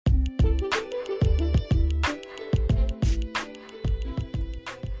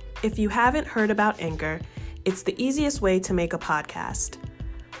If you haven't heard about Anchor, it's the easiest way to make a podcast.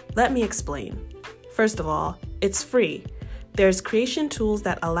 Let me explain. First of all, it's free. There's creation tools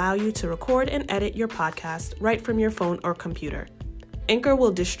that allow you to record and edit your podcast right from your phone or computer. Anchor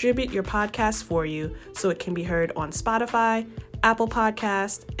will distribute your podcast for you so it can be heard on Spotify, Apple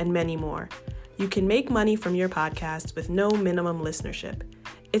Podcasts, and many more. You can make money from your podcast with no minimum listenership.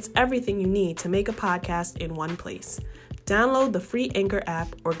 It's everything you need to make a podcast in one place. Download the free Anchor app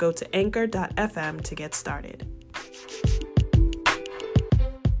or go to anchor.fm to get started.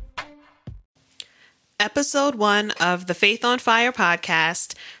 Episode 1 of the Faith on Fire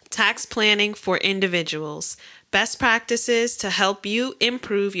podcast, Tax Planning for Individuals, Best Practices to Help You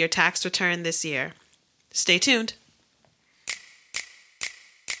Improve Your Tax Return This Year. Stay tuned.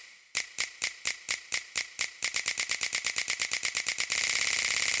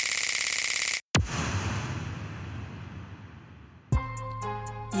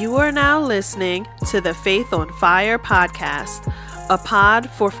 You are now listening to the Faith on Fire podcast, a pod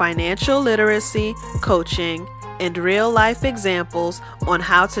for financial literacy, coaching, and real-life examples on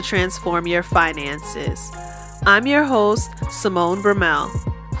how to transform your finances. I'm your host, Simone Brumell.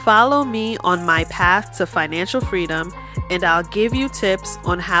 Follow me on my path to financial freedom, and I'll give you tips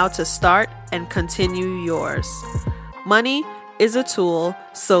on how to start and continue yours. Money is a tool,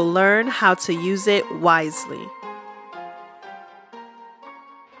 so learn how to use it wisely.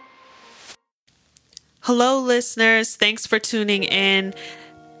 Hello, listeners. Thanks for tuning in.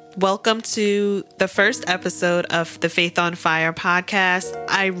 Welcome to the first episode of the Faith on Fire podcast.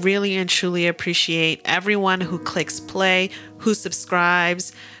 I really and truly appreciate everyone who clicks play, who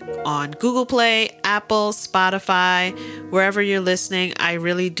subscribes on Google Play, Apple, Spotify, wherever you're listening. I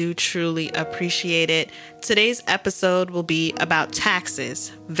really do truly appreciate it. Today's episode will be about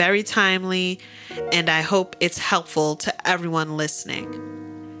taxes. Very timely, and I hope it's helpful to everyone listening.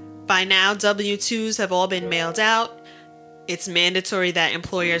 By now, W-2s have all been mailed out. It's mandatory that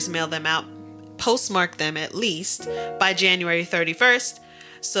employers mail them out, postmark them at least, by January 31st.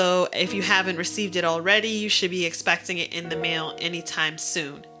 So if you haven't received it already, you should be expecting it in the mail anytime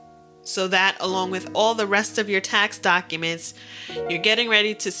soon. So that, along with all the rest of your tax documents, you're getting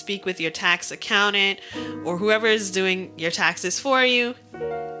ready to speak with your tax accountant or whoever is doing your taxes for you.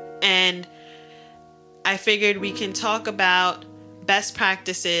 And I figured we can talk about best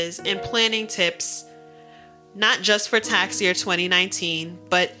practices and planning tips, not just for tax year 2019,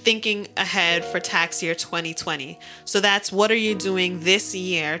 but thinking ahead for tax year 2020. So that's what are you doing this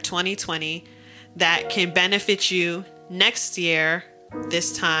year, 2020, that can benefit you next year,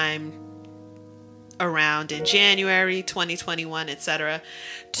 this time around in January 2021, etc.,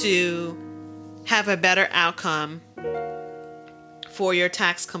 to have a better outcome for your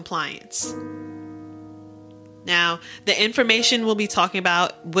tax compliance. Now, the information we'll be talking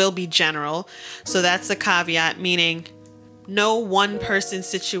about will be general. So that's a caveat, meaning no one person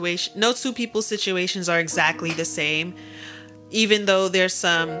situation, no two people's situations are exactly the same. Even though there's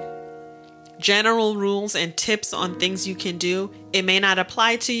some general rules and tips on things you can do, it may not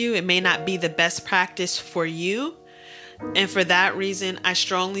apply to you. It may not be the best practice for you. And for that reason, I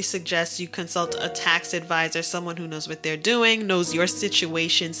strongly suggest you consult a tax advisor, someone who knows what they're doing, knows your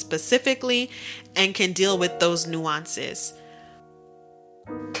situation specifically, and can deal with those nuances.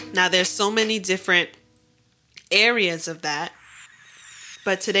 Now, there's so many different areas of that,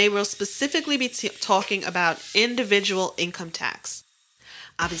 but today we'll specifically be talking about individual income tax.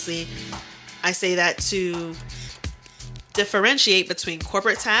 Obviously, I say that to differentiate between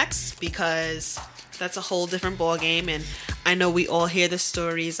corporate tax, because that's a whole different ballgame. And I know we all hear the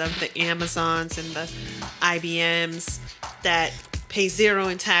stories of the Amazons and the IBMs that pay zero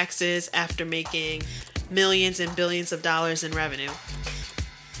in taxes after making millions and billions of dollars in revenue.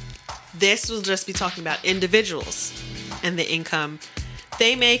 This will just be talking about individuals and the income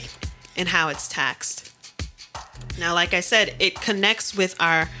they make and how it's taxed. Now, like I said, it connects with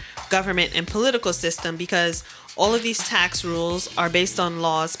our government and political system because all of these tax rules are based on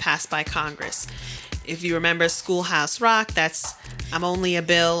laws passed by Congress. If you remember Schoolhouse Rock, that's I'm Only a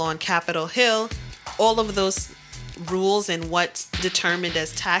Bill on Capitol Hill. All of those rules and what's determined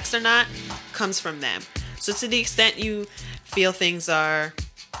as taxed or not comes from them. So to the extent you feel things are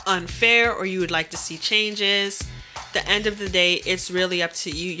unfair or you would like to see changes, the end of the day, it's really up to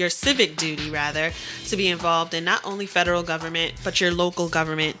you, your civic duty rather, to be involved in not only federal government, but your local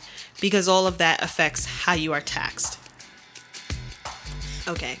government, because all of that affects how you are taxed.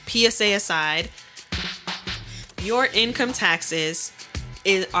 Okay, PSA aside, your income taxes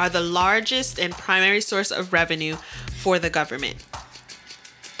are the largest and primary source of revenue for the government.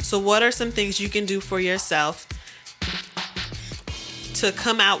 So what are some things you can do for yourself to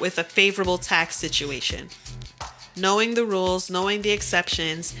come out with a favorable tax situation. Knowing the rules, knowing the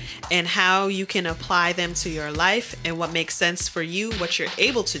exceptions, and how you can apply them to your life and what makes sense for you, what you're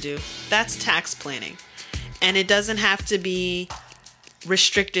able to do, that's tax planning. And it doesn't have to be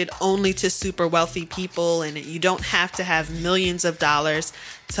restricted only to super wealthy people, and you don't have to have millions of dollars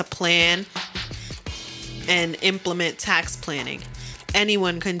to plan and implement tax planning.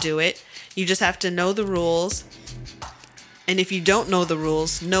 Anyone can do it. You just have to know the rules. And if you don't know the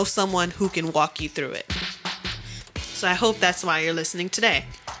rules, know someone who can walk you through it. So I hope that's why you're listening today.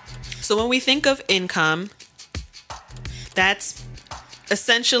 So when we think of income, that's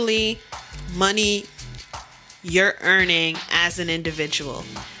essentially money you're earning as an individual.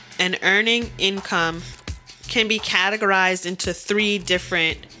 And earning income can be categorized into 3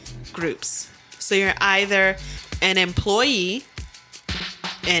 different groups. So you're either an employee,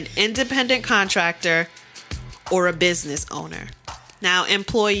 an independent contractor, or a business owner. Now,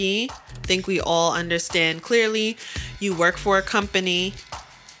 employee, I think we all understand clearly. You work for a company,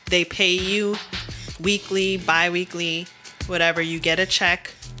 they pay you weekly, bi-weekly, whatever, you get a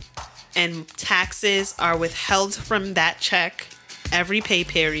check, and taxes are withheld from that check every pay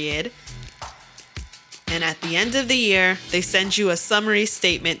period. And at the end of the year, they send you a summary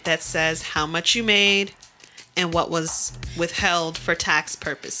statement that says how much you made and what was withheld for tax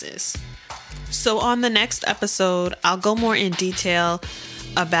purposes. So on the next episode, I'll go more in detail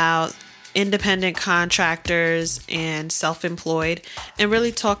about independent contractors and self-employed and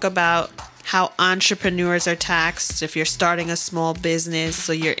really talk about how entrepreneurs are taxed if you're starting a small business,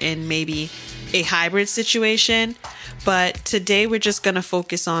 so you're in maybe a hybrid situation. But today we're just going to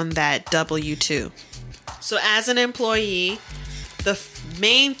focus on that W-2. So as an employee, the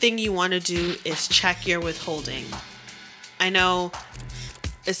main thing you want to do is check your withholding. I know,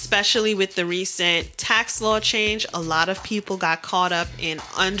 especially with the recent tax law change, a lot of people got caught up in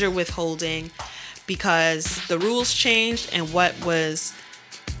under withholding because the rules changed and what was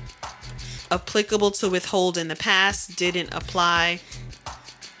applicable to withhold in the past didn't apply.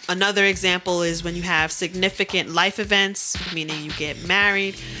 Another example is when you have significant life events, meaning you get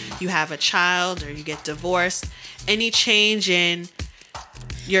married, you have a child, or you get divorced. Any change in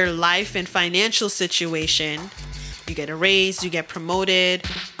your life and financial situation, you get a raise, you get promoted,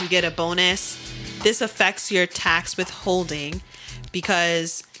 you get a bonus. This affects your tax withholding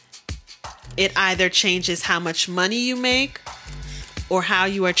because it either changes how much money you make or how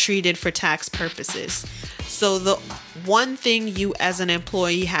you are treated for tax purposes. So the one thing you as an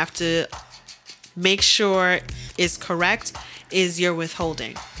employee have to make sure is correct is your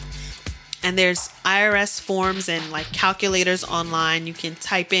withholding. And there's IRS forms and like calculators online you can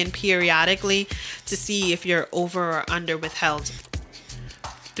type in periodically to see if you're over or under withheld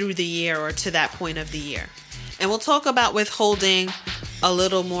through the year or to that point of the year. And we'll talk about withholding a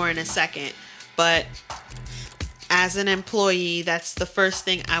little more in a second, but as an employee, that's the first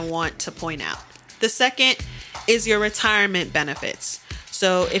thing I want to point out. The second is your retirement benefits.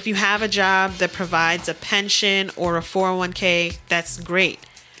 So if you have a job that provides a pension or a 401k, that's great.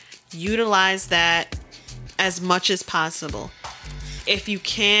 Utilize that as much as possible. If you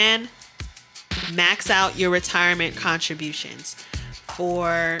can, max out your retirement contributions.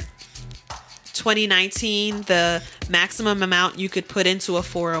 For 2019, the maximum amount you could put into a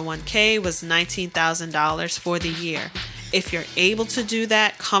 401k was $19,000 for the year. If you're able to do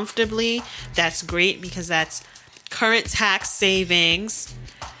that comfortably, that's great because that's current tax savings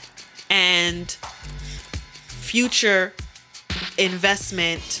and future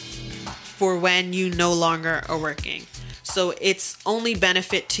investment for when you no longer are working. So it's only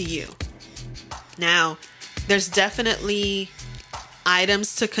benefit to you. Now, there's definitely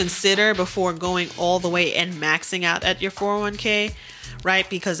items to consider before going all the way and maxing out at your 401k, right?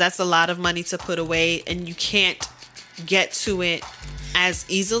 Because that's a lot of money to put away and you can't get to it as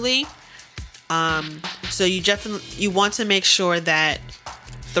easily. So you want to make sure that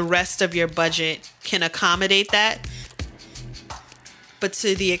the rest of your budget can accommodate that. But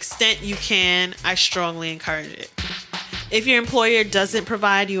to the extent you can, I strongly encourage it. If your employer doesn't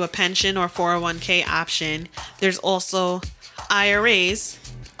provide you a pension or 401k option, there's also IRAs,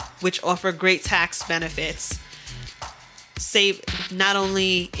 which offer great tax benefits. Save not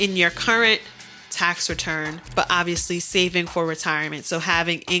only in your current tax return, but obviously saving for retirement. So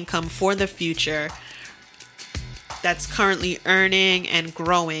having income for the future that's currently earning and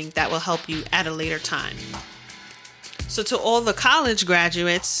growing that will help you at a later time. So to all the college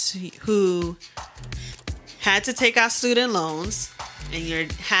graduates who had to take out student loans and you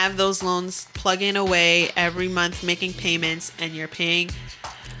have those loans plugging away every month making payments and you're paying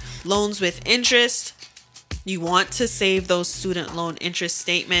loans with interest, You want to save those student loan interest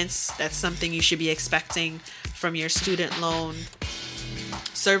statements. That's something you should be expecting from your student loan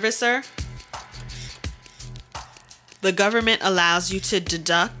servicer. The government allows you to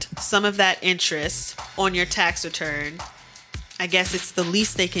deduct some of that interest on your tax return. I guess it's the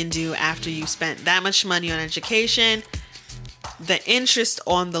least they can do after you spent that much money on education. The interest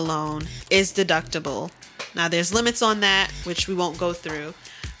on the loan is deductible. Now, there's limits on that, which we won't go through.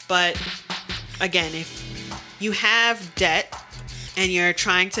 But again, if you have debt and you're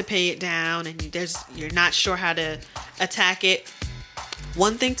trying to pay it down and you're not sure how to attack it,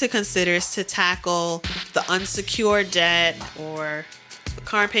 one thing to consider is to tackle the unsecured debt or the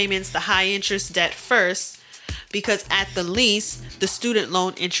car payments, the high interest debt first, because at the least, the student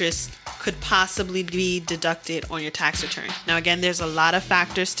loan interest could possibly be deducted on your tax return. Now, again, there's a lot of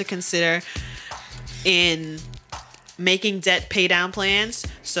factors to consider in making debt pay down plans.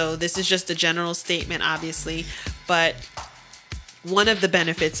 So this is just a general statement, obviously, but one of the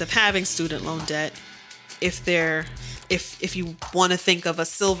benefits of having student loan debt, if you want to think of a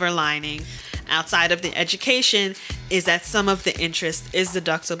silver lining outside of the education, is that some of the interest is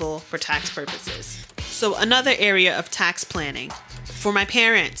deductible for tax purposes. So another area of tax planning for my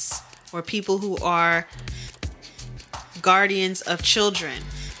parents or people who are guardians of children,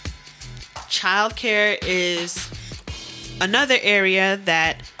 childcare is another area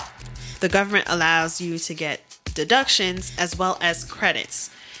that the government allows you to get deductions as well as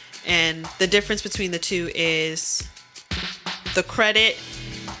credits. And the difference between the two is the credit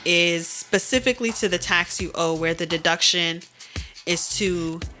is specifically to the tax you owe, where the deduction is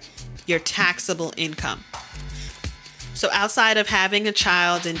to your taxable income. So outside of having a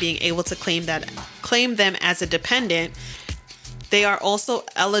child and being able to claim them as a dependent, they are also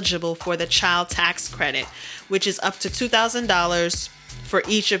eligible for the child tax credit, which is up to $2,000 for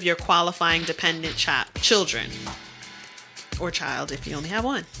each of your qualifying dependent children, or child if you only have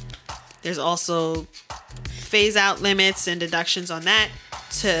one. There's also phase out limits and deductions on that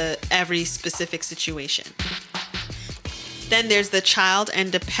to every specific situation. Then there's the child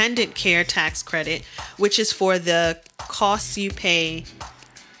and dependent care tax credit, which is for the costs you pay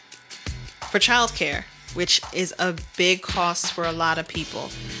for childcare, which is a big cost for a lot of people.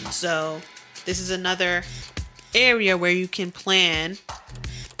 So this is another area where you can plan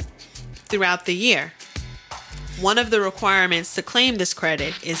throughout the year. One of the requirements to claim this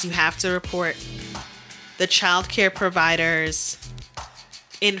credit is you have to report the child care provider's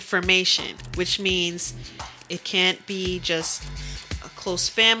information, which means it can't be just a close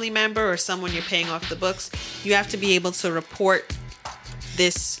family member or someone you're paying off the books. You have to be able to report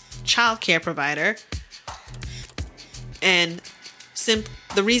this child care provider. And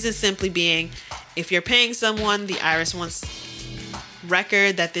the reason simply being, if you're paying someone, the IRS wants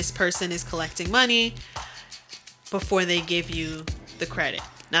record that this person is collecting money before they give you the credit.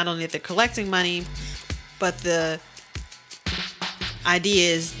 Not only that they're collecting money, but the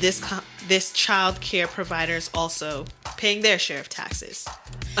idea is this child care provider is also paying their share of taxes.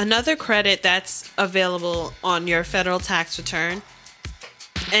 Another credit that's available on your federal tax return,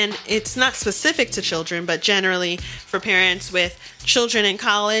 and it's not specific to children, but generally for parents with children in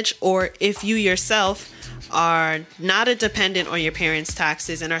college, or if you yourself are not a dependent on your parents'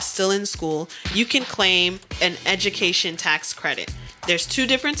 taxes and are still in school, you can claim an education tax credit. There's two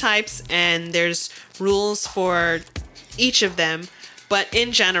different types and there's rules for each of them, but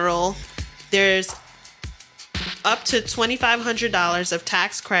in general, there's up to $2,500 of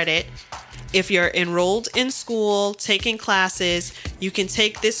tax credit. If you're enrolled in school, taking classes, you can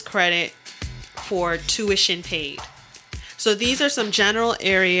take this credit for tuition paid. So these are some general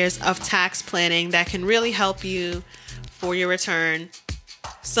areas of tax planning that can really help you for your return.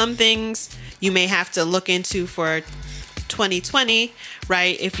 Some things you may have to look into for 2020,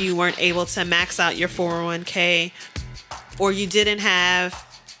 right? If you weren't able to max out your 401k, or you didn't have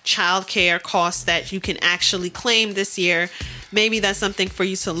childcare costs that you can actually claim this year, maybe that's something for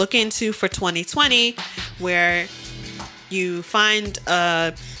you to look into for 2020, where you find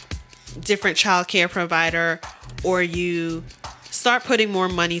a different childcare provider or you start putting more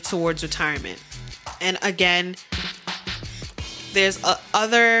money towards retirement. And again, there's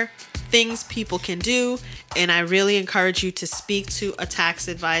other things people can do, and I really encourage you to speak to a tax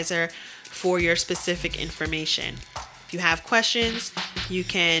advisor for your specific information. If you have questions, you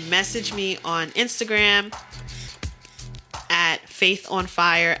can message me on Instagram at Faith on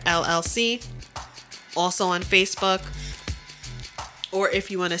Fire LLC, also on Facebook, or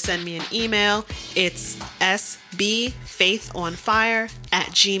if you want to send me an email, it's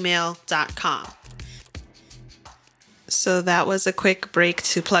sbfaithonfire@gmail.com. So that was a quick break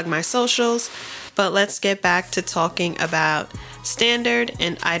to plug my socials, but let's get back to talking about standard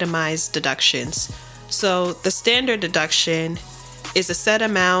and itemized deductions. So the standard deduction is a set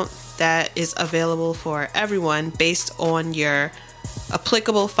amount that is available for everyone based on your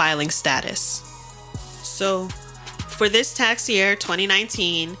applicable filing status. So for this tax year,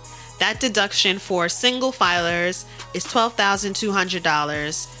 2019, that deduction for single filers is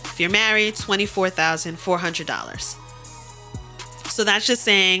 $12,200. If you're married, $24,400. So that's just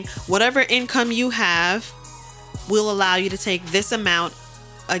saying whatever income you have will allow you to take this amount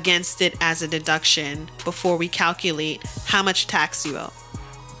against it as a deduction before we calculate how much tax you owe.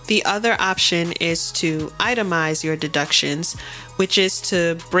 The other option is to itemize your deductions, which is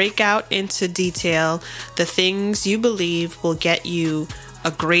to break out into detail the things you believe will get you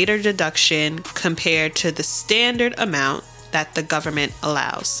a greater deduction compared to the standard amount that the government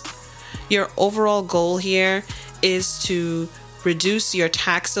allows. Your overall goal here is to reduce your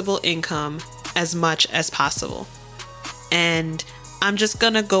taxable income as much as possible. And I'm just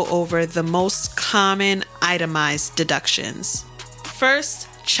going to go over the most common itemized deductions. First,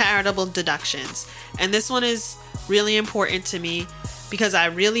 charitable deductions. And this one is really important to me because I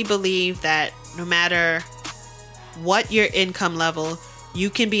really believe that no matter what your income level, you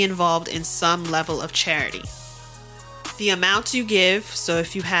can be involved in some level of charity. The amount you give, so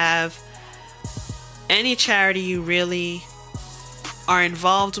if you have any charity you really are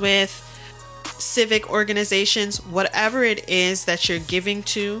involved with, civic organizations, whatever it is that you're giving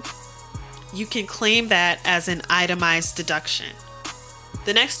to, you can claim that as an itemized deduction.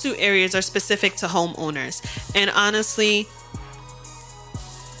 The next two areas are specific to homeowners. And honestly,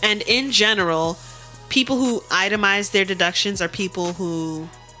 and in general, people who itemize their deductions are people who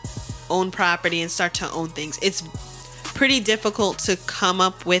own property and start to own things. It's pretty difficult to come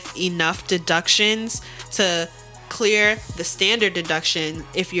up with enough deductions to clear the standard deduction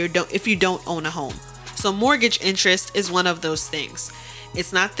if you don't own a home. So mortgage interest is one of those things.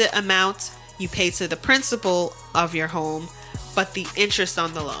 It's not the amount you pay to the principal of your home, but the interest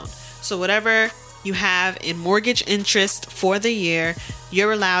on the loan. So whatever you have in mortgage interest for the year,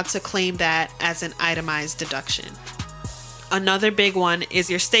 you're allowed to claim that as an itemized deduction. Another big one is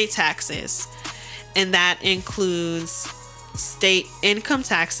your state taxes, and that includes state income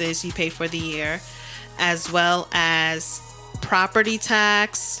taxes you pay for the year, as well as property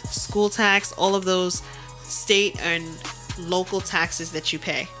tax, school tax, all of those state and local taxes that you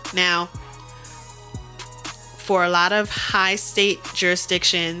pay. Now, for a lot of high state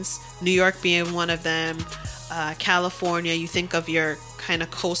jurisdictions, New York being one of them, California, you think of your kind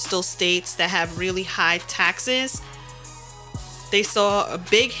of coastal states that have really high taxes. They saw a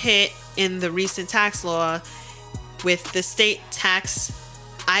big hit in the recent tax law with the state tax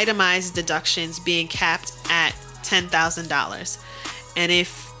itemized deductions being capped at $10,000. And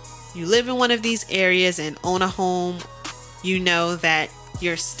if you live in one of these areas and own a home, you know that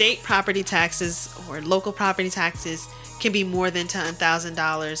your state property taxes or local property taxes can be more than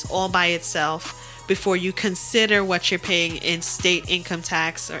 $10,000 all by itself before you consider what you're paying in state income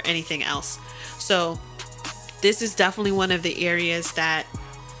tax or anything else. So this is definitely one of the areas that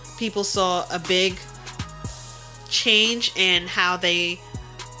people saw a big change in how they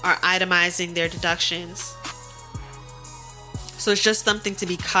are itemizing their deductions. So it's just something to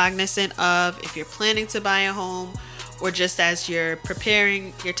be cognizant of if you're planning to buy a home, or just as you're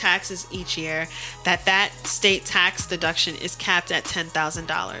preparing your taxes each year, that state tax deduction is capped at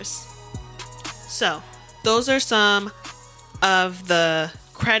 $10,000. So those are some of the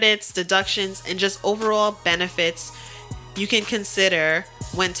credits, deductions, and just overall benefits you can consider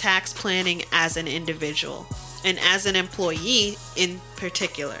when tax planning as an individual and as an employee in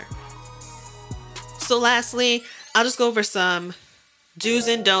particular. So lastly, I'll just go over some do's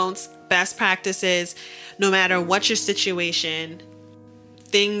and don'ts, best practices, no matter what your situation,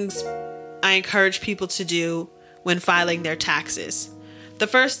 things I encourage people to do when filing their taxes. The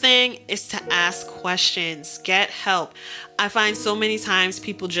first thing is to ask questions, get help. I find so many times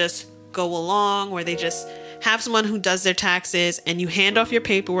people just go along, or they just have someone who does their taxes and you hand off your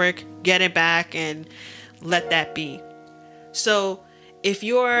paperwork, get it back, and let that be. So if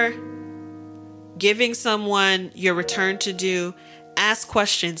you're giving someone your return to do, ask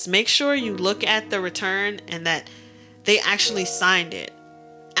questions. Make sure you look at the return and that they actually signed it.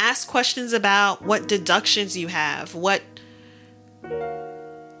 Ask questions about what deductions you have, what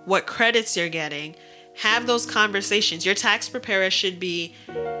credits you're getting. Have those conversations. Your tax preparer should be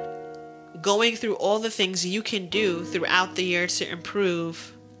going through all the things you can do throughout the year to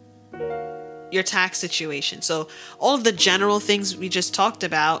improve your tax situation. So all of the general things we just talked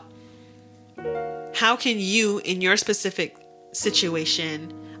about, how can you, in your specific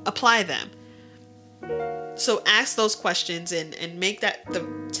situation, apply them? So ask those questions and make that the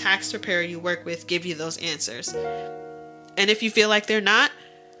tax preparer you work with give you those answers. And if you feel like they're not,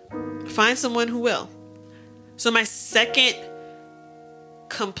 find someone who will. So my second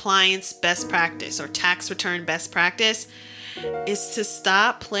compliance best practice or tax return best practice is to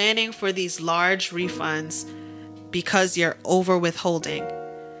stop planning for these large refunds because you're over withholding.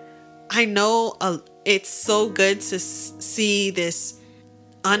 I know it's so good to see this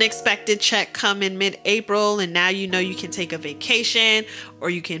unexpected check come in mid-April, and now you know you can take a vacation or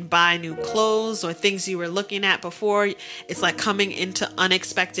you can buy new clothes or things you were looking at before. It's like coming into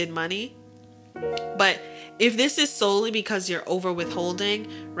unexpected money. But if this is solely because you're over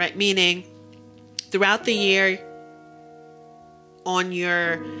withholding, right, meaning throughout the year on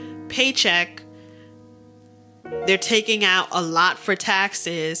your paycheck, they're taking out a lot for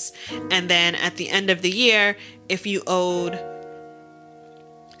taxes, and then at the end of the year, if you owed,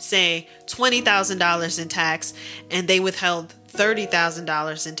 say, $20,000 in tax and they withheld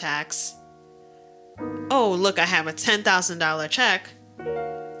 $30,000 in tax, oh, look, I have a $10,000 check.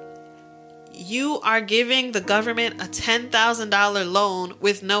 You are giving the government a $10,000 loan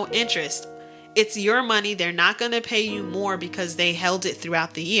with no interest. It's your money. They're not going to pay you more because they held it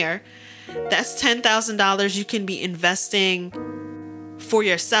throughout the year. That's $10,000 you can be investing for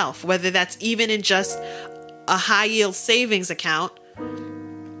yourself, whether that's even in just a high yield savings account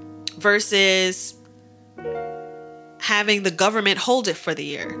versus having the government hold it for the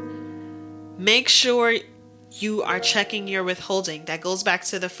year. Make sure you are checking your withholding. That goes back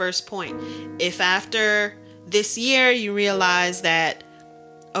to the first point. If after this year you realize that,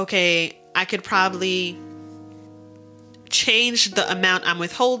 okay, I could probably change the amount I'm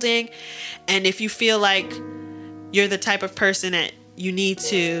withholding, and if you feel like you're the type of person that you need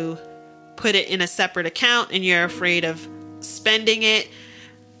to put it in a separate account and you're afraid of spending it,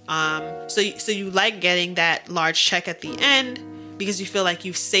 so you like getting that large check at the end because you feel like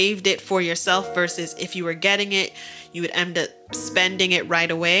you've saved it for yourself, versus if you were getting it, you would end up spending it right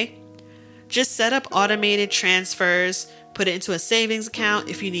away. Just set up automated transfers, put it into a savings account.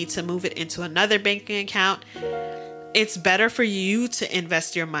 If you need to move it into another banking account, it's better for you to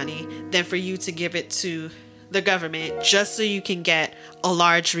invest your money than for you to give it to the government just so you can get a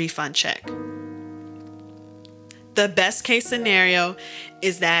large refund check. The best case scenario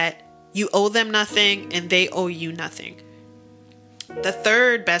is that you owe them nothing and they owe you nothing. The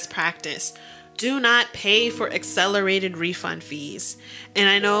third best practice: do not pay for accelerated refund fees. And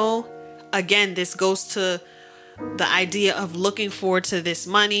I know, again, this goes to the idea of looking forward to this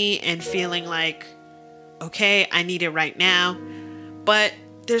money and feeling like, okay, I need it right now. But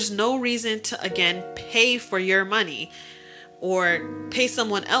there's no reason to, again, pay for your money or pay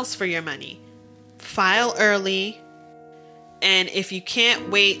someone else for your money. File early. And if you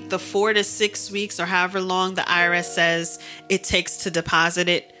can't wait the 4 to 6 weeks or however long the IRS says it takes to deposit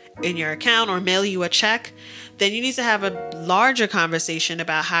it in your account or mail you a check, then you need to have a larger conversation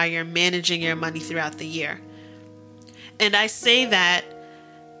about how you're managing your money throughout the year. And I say that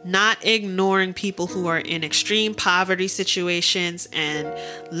not ignoring people who are in extreme poverty situations and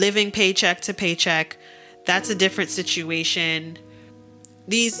living paycheck to paycheck. That's a different situation.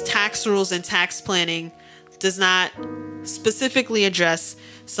 These tax rules and tax planning does not specifically address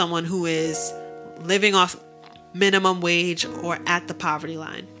someone who is living off minimum wage or at the poverty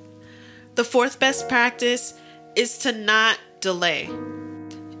line. The fourth best practice is to not delay.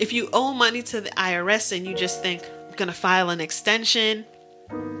 If you owe money to the IRS and you just think, I'm going to file an extension,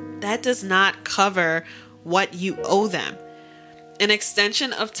 that does not cover what you owe them. An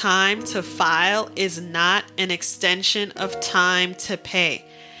extension of time to file is not an extension of time to pay.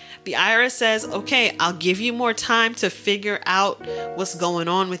 The IRS says, okay, I'll give you more time to figure out what's going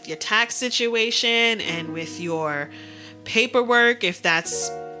on with your tax situation and with your paperwork if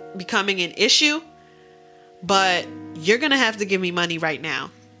that's becoming an issue, but you're going to have to give me money right now.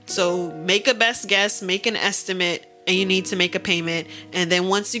 So make a best guess, make an estimate, and you need to make a payment. And then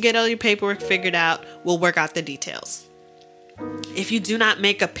once you get all your paperwork figured out, we'll work out the details. If you do not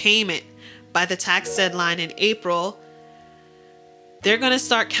make a payment by the tax deadline in April, they're going to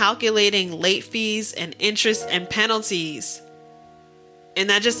start calculating late fees and interest and penalties. And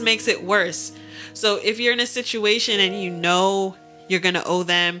that just makes it worse. So if you're in a situation and you know you're going to owe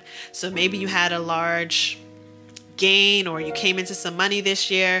them, so maybe you had a large gain or you came into some money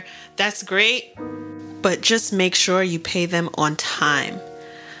this year, that's great. But just make sure you pay them on time.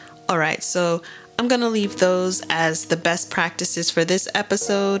 All right, so I'm going to leave those as the best practices for this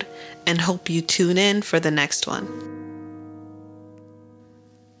episode and hope you tune in for the next one.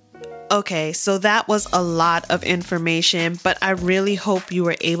 Okay, so that was a lot of information, but I really hope you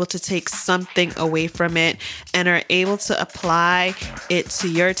were able to take something away from it and are able to apply it to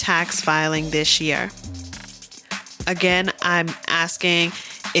your tax filing this year. Again, I'm asking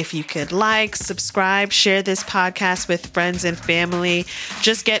if you could like, subscribe, share this podcast with friends and family.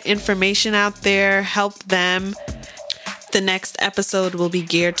 Just get information out there, help them. The next episode will be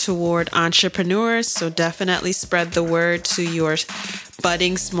geared toward entrepreneurs, so definitely spread the word to your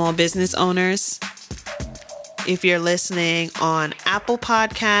budding small business owners. If you're listening on Apple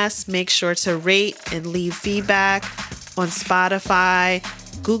Podcasts, make sure to rate and leave feedback. On Spotify,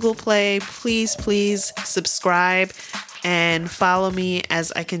 Google Play, please subscribe and follow me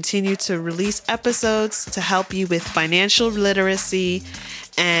as I continue to release episodes to help you with financial literacy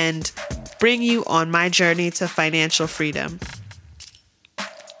and bring you on my journey to financial freedom.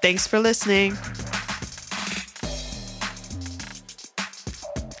 Thanks for listening.